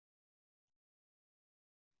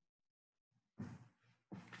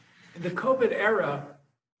In the COVID era,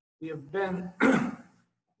 we have been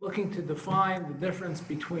looking to define the difference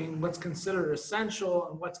between what's considered essential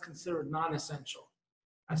and what's considered non-essential.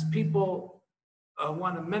 As people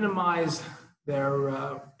want to minimize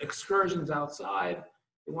their excursions outside,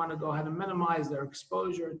 they want to go ahead and minimize their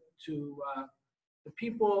exposure to the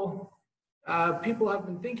people. People have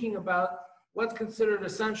been thinking about what's considered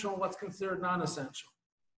essential and what's considered non-essential.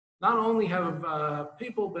 Not only have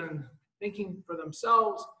people been thinking for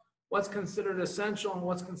themselves what's considered essential and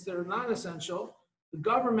what's considered non-essential, the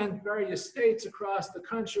government, various states across the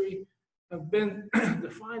country have been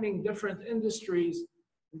defining different industries,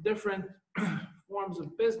 different forms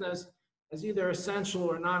of business as either essential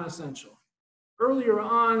or non-essential. Earlier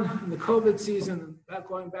on in the COVID season,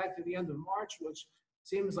 going back to the end of March, which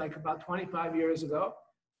seems like about 25 years ago,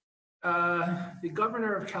 the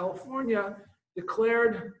governor of California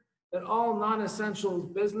declared that all non-essential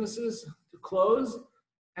businesses to close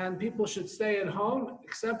and people should stay at home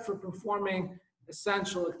except for performing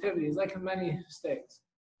essential activities, like in many states.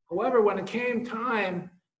 However, when it came time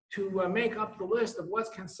to make up the list of what's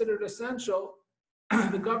considered essential,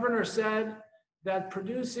 the governor said that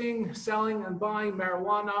producing, selling, and buying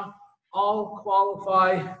marijuana all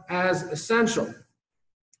qualify as essential.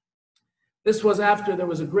 This was after there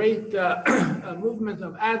was a great movement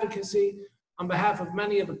of advocacy on behalf of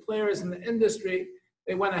many of the players in the industry.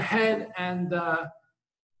 They went ahead and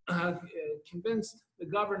convinced the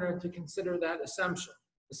governor to consider that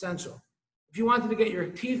essential. If you wanted to get your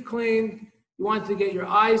teeth cleaned, you wanted to get your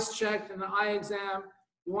eyes checked in an eye exam,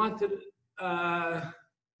 you wanted to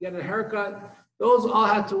get a haircut, those all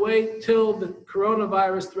had to wait till the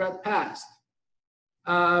coronavirus threat passed.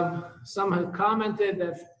 Some have commented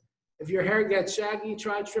that if your hair gets shaggy,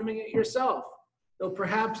 try trimming it yourself, though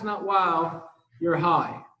perhaps not while you're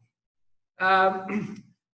high.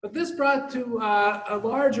 But this brought to a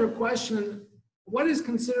larger question: what is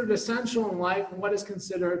considered essential in life and what is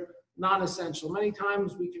considered non-essential? Many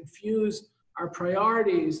times we confuse our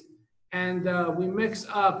priorities and we mix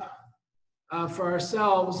up for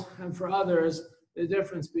ourselves and for others the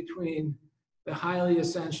difference between the highly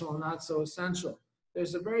essential and not so essential.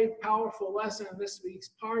 There's a very powerful lesson in this week's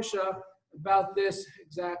Parsha about this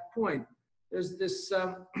exact point. There's this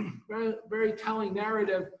very, very telling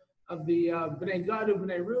narrative of the Bnei Gad and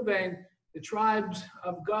Bnei Reuben, the tribes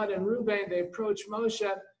of Gad and Reuben. They approach Moshe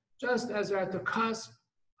just as they're at the cusp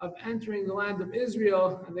of entering the land of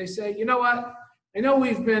Israel, and they say, you know what? I know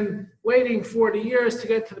we've been waiting 40 years to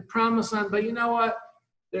get to the promised land, but you know what?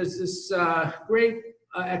 There's this great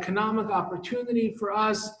economic opportunity for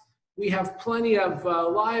us. We have plenty of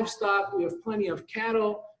livestock. We have plenty of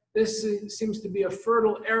cattle. This seems to be a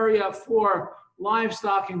fertile area for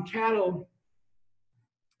livestock and cattle.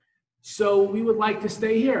 So we would like to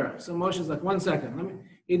stay here. So Moshe's like, 1 second.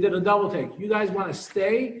 He did a double take. You guys want to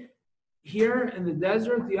stay here in the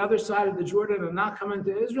desert, the other side of the Jordan, and not come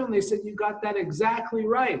into Israel? And they said, you got that exactly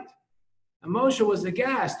right. And Moshe was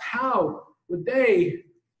aghast. How would they,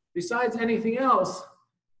 besides anything else,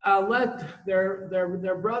 let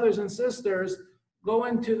their brothers and sisters go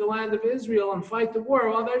into the land of Israel and fight the war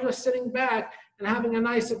while they're just sitting back and having a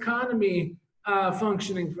nice economy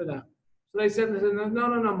functioning for them? So they said, no,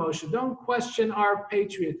 Moshe, don't question our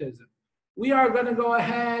patriotism. We are going to go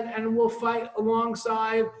ahead and we'll fight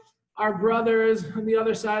alongside our brothers on the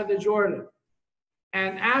other side of the Jordan.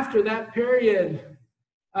 And after that period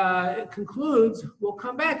it concludes, we'll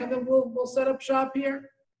come back and then we'll set up shop here.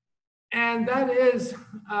 And that is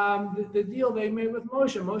the deal they made with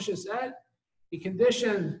Moshe. Moshe said he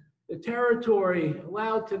conditioned the territory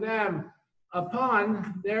allowed to them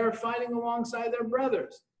upon their fighting alongside their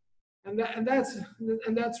brothers. And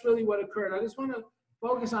that's really what occurred. I just want to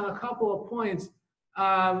focus on a couple of points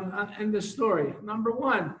in this story. Number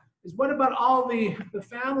one is, what about all the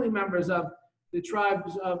family members of the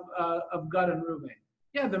tribes of Gad and Reuben?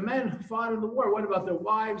 Yeah, the men fought in the war. What about their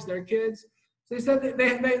wives, their kids? So they said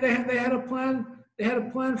they had a plan. They had a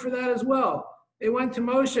plan for that as well. They went to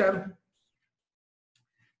Moshe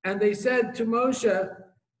and they said to Moshe,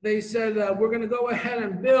 they said, we're going to go ahead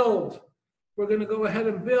and build. We're going to go ahead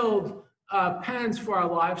and build pens for our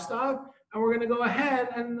livestock, and we're going to go ahead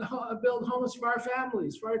and build homes for our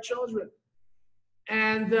families, for our children.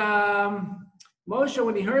 And Moshe,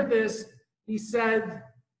 when he heard this, he said,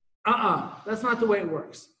 that's not the way it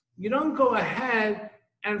works. You don't go ahead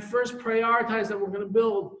and first prioritize that we're going to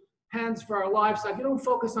build pens for our livestock. You don't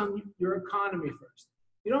focus on your economy first.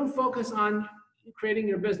 You don't focus on creating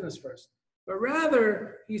your business first. But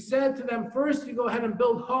rather, he said to them, first you go ahead and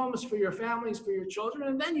build homes for your families, for your children,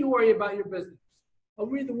 and then you worry about your business. I'll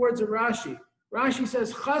read the words of Rashi. Rashi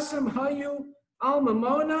says, Chasam hayu al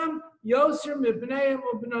mamonam yoser mibneim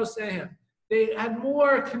ubnoseim. They had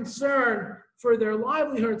more concern for their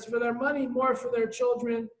livelihoods, for their money, more for their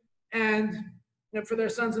children and for their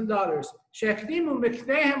sons and daughters. Shechdimu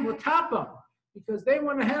miknehem l'tapam, because they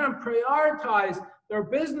went ahead and prioritized their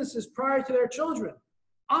businesses prior to their children.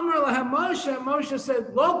 Amar lahem Moshe, Moshe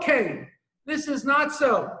said, "Loke, this is not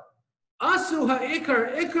so. Asu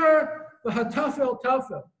ha'ikar, ikar v'hatafel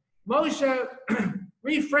tafel." Moshe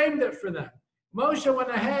reframed it for them. Moshe went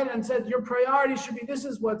ahead and said, your priority should be, this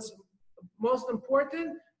is what's most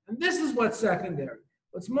important, and this is what's secondary.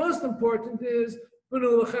 What's most important is,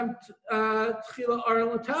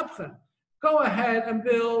 go ahead and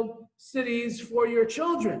build cities for your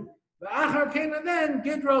children. And then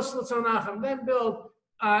then build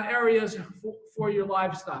areas for your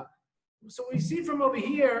livestock. So what we see from over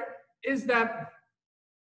here is that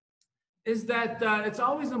it's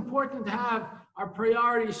always important to have our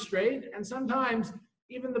priorities straight, and sometimes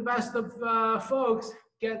even the best of folks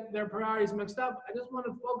get their priorities mixed up. I just want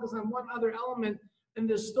to focus on one other element in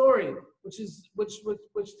this story, which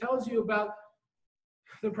tells you about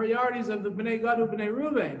the priorities of the Bnei Gad and Bnei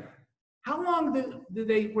Reuben. How long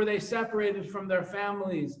were they separated from their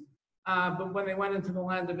families but when they went into the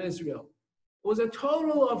land of Israel? It was a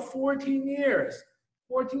total of 14 years.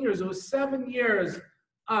 14 years. It was 7 years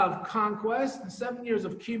of conquest, 7 years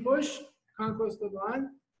of kibush, conquest of the land,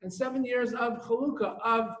 and 7 years of chalukah,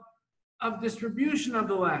 of distribution of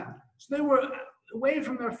the land. So they were away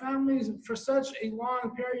from their families for such a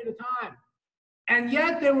long period of time. And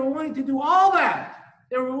yet they were willing to do all that.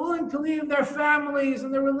 They were willing to leave their families,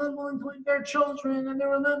 and they were willing to leave their children, and they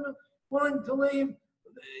were willing to leave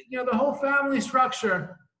the whole family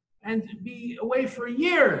structure and be away for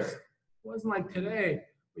years. It wasn't like today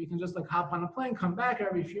where you can just hop on a plane, come back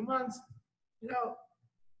every few months.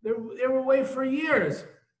 They were away for years.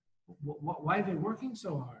 Why are they working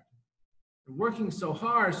so hard? They're working so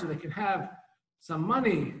hard so they can have some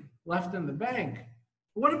money left in the bank.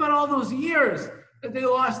 But what about all those years that they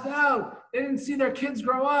lost out? They didn't see their kids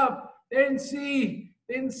grow up. They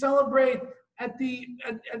didn't celebrate at the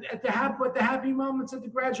happy moments at the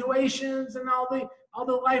graduations and all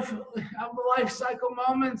the life cycle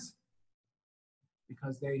moments,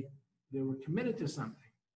 because they were committed to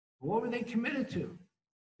something. What were they committed to?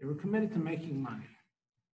 They were committed to making money.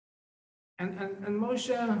 And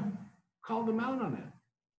Moshe called them out on it.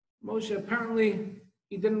 Moshe, apparently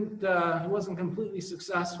he wasn't completely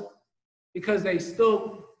successful, because they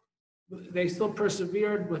still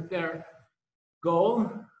persevered with their goal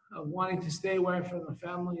of wanting to stay away from the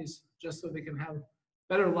families just so they can have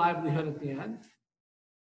better livelihood at the end.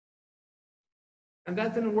 And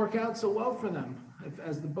that didn't work out so well for them,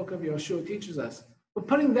 as the book of Yoshua teaches us. But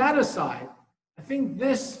putting that aside, I think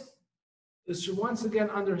this should once again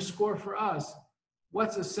underscore for us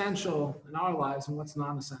what's essential in our lives and what's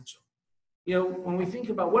non-essential. When we think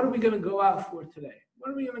about what are we going to go out for today?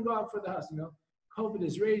 What are we going to go out for the house? COVID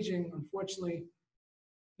is raging. Unfortunately,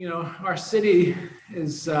 our city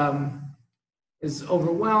is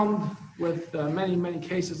overwhelmed with many, many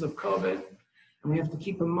cases of COVID. And we have to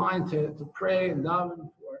keep in mind to pray and daven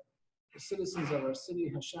for the citizens of our city.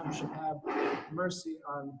 Hashem should have mercy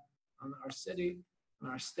on our city, on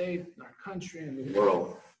our state, on our country, and the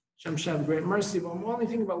world. Hashem should have great mercy. But I'm only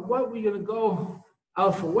thinking about what we're going to go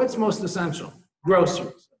out for. What's most essential?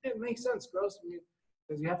 Groceries. It makes sense, groceries,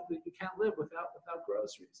 because you can't live without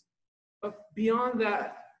groceries. But beyond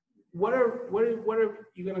that, what are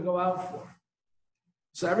you going to go out for?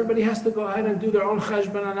 So everybody has to go ahead and do their own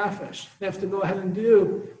cheshbon nefesh. They have to go ahead and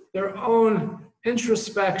do their own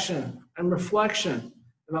introspection and reflection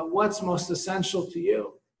about what's most essential to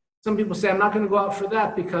you. Some people say, I'm not going to go out for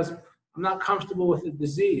that because I'm not comfortable with the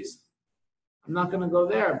disease. I'm not going to go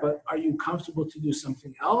there. But are you comfortable to do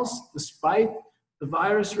something else despite the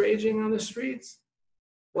virus raging on the streets?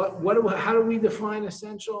 How do we define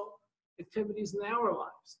essential activities in our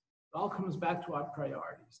lives? It all comes back to our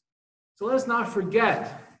priorities. So let us not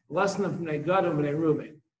forget the lesson of Bnei Gad and Bnei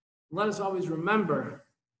Reuben. Let us always remember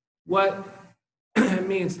what it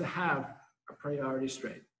means to have our priorities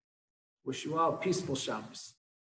straight. Wish you all a peaceful Shabbos.